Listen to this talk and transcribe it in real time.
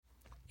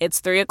It's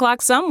 3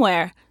 o'clock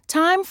somewhere.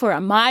 Time for a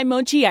My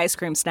Mochi ice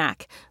cream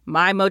snack.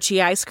 My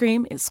Mochi ice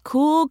cream is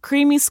cool,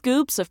 creamy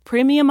scoops of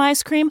premium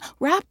ice cream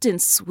wrapped in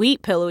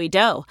sweet, pillowy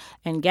dough.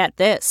 And get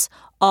this,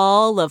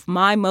 all of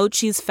My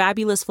Mochi's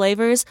fabulous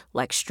flavors,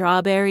 like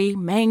strawberry,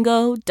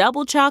 mango,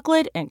 double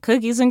chocolate, and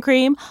cookies and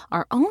cream,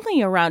 are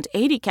only around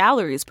 80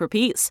 calories per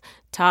piece.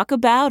 Talk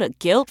about a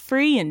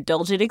guilt-free,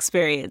 indulgent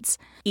experience.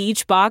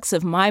 Each box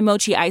of My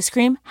Mochi ice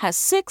cream has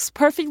 6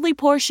 perfectly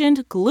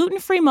portioned,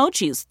 gluten-free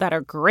mochis that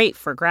are great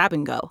for grab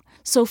and go.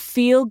 So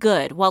feel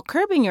good while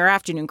curbing your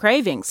afternoon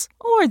cravings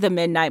or the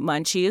midnight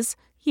munchies.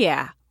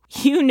 Yeah,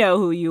 you know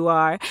who you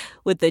are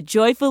with the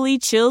joyfully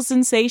chill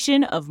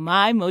sensation of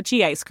My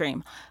Mochi ice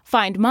cream.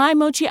 Find My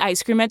Mochi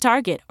ice cream at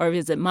Target or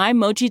visit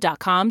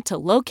MyMochi.com to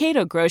locate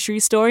a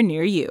grocery store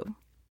near you.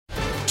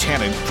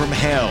 Tenant from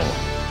Hell.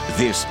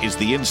 This is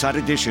the Inside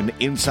Edition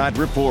Inside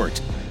Report.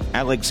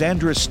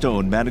 Alexandra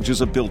Stone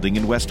manages a building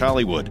in West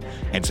Hollywood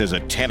and says a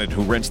tenant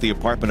who rents the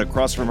apartment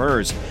across from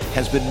hers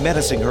has been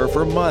menacing her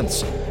for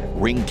months.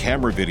 Ring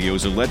camera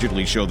videos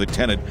allegedly show the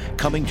tenant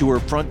coming to her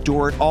front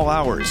door at all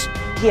hours.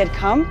 He had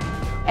come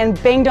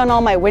and banged on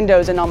all my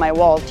windows and all my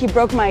walls. He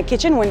broke my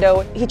kitchen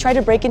window. He tried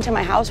to break into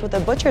my house with a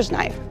butcher's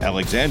knife.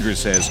 Alexandra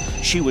says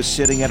she was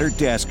sitting at her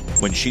desk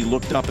when she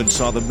looked up and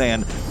saw the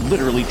man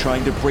literally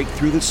trying to break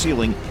through the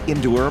ceiling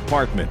into her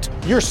apartment.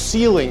 Your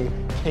ceiling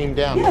came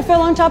down. Yeah, it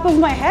fell on top of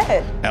my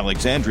head.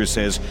 Alexandra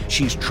says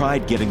she's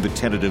tried getting the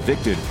tenant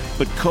evicted,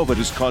 but COVID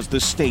has caused the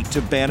state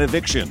to ban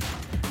eviction.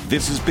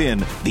 This has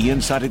been the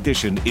Inside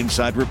Edition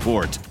Inside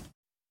Report.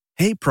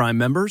 Hey, Prime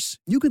members,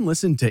 you can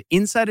listen to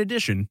Inside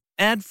Edition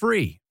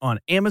ad-free on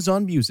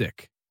Amazon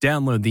Music.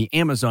 Download the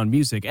Amazon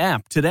Music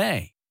app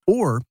today.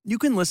 Or you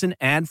can listen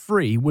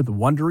ad-free with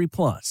Wondery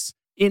Plus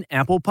in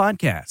Apple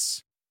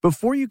Podcasts.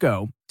 Before you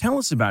go, tell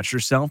us about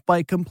yourself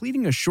by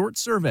completing a short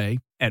survey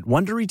at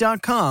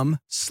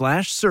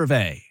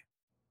Wondery.com/survey.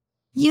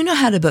 You know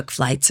how to book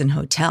flights and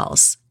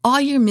hotels.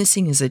 All you're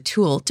missing is a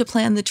tool to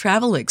plan the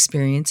travel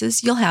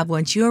experiences you'll have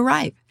once you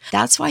arrive.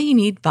 That's why you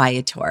need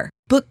Viator.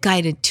 Book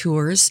guided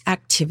tours,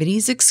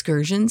 activities,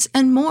 excursions,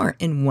 and more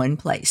in one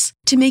place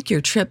to make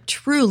your trip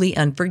truly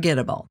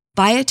unforgettable.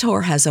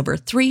 Viator has over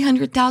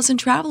 300,000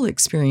 travel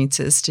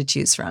experiences to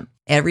choose from.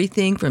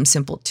 Everything from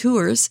simple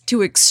tours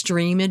to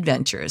extreme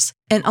adventures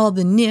and all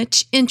the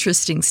niche,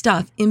 interesting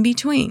stuff in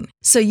between.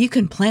 So you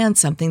can plan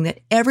something that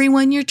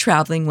everyone you're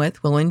traveling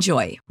with will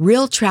enjoy.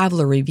 Real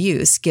traveler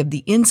reviews give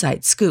the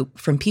inside scoop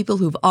from people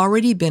who've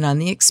already been on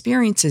the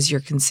experiences you're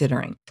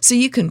considering. So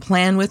you can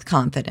plan with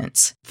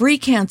confidence. Free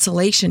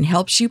cancellation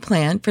helps you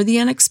plan for the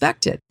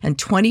unexpected. And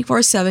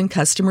 24/7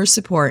 customer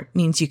support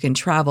means you can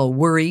travel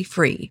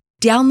worry-free.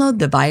 Download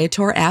the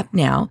Viator app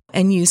now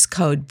and use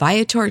code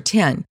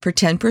Viator10 for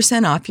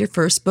 10% off your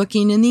first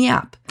booking in the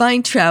app.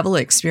 Find travel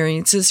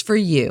experiences for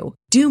you.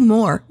 Do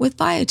more with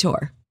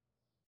Viator.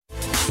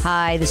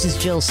 Hi, this is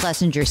Jill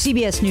Schlesinger,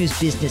 CBS News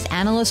business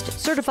analyst,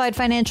 certified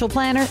financial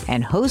planner,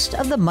 and host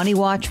of the Money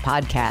Watch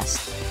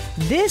podcast.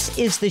 This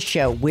is the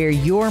show where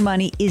your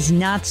money is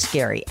not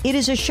scary. It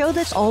is a show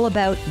that's all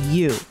about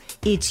you.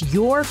 It's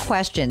your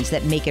questions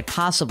that make it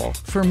possible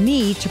for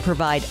me to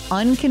provide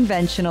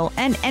unconventional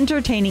and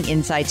entertaining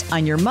insights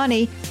on your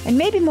money and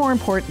maybe more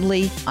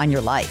importantly, on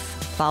your life.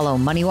 Follow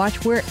Money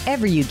Watch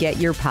wherever you get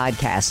your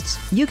podcasts.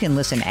 You can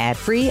listen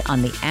ad-free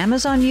on the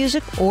Amazon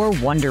Music or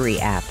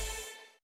Wondery app.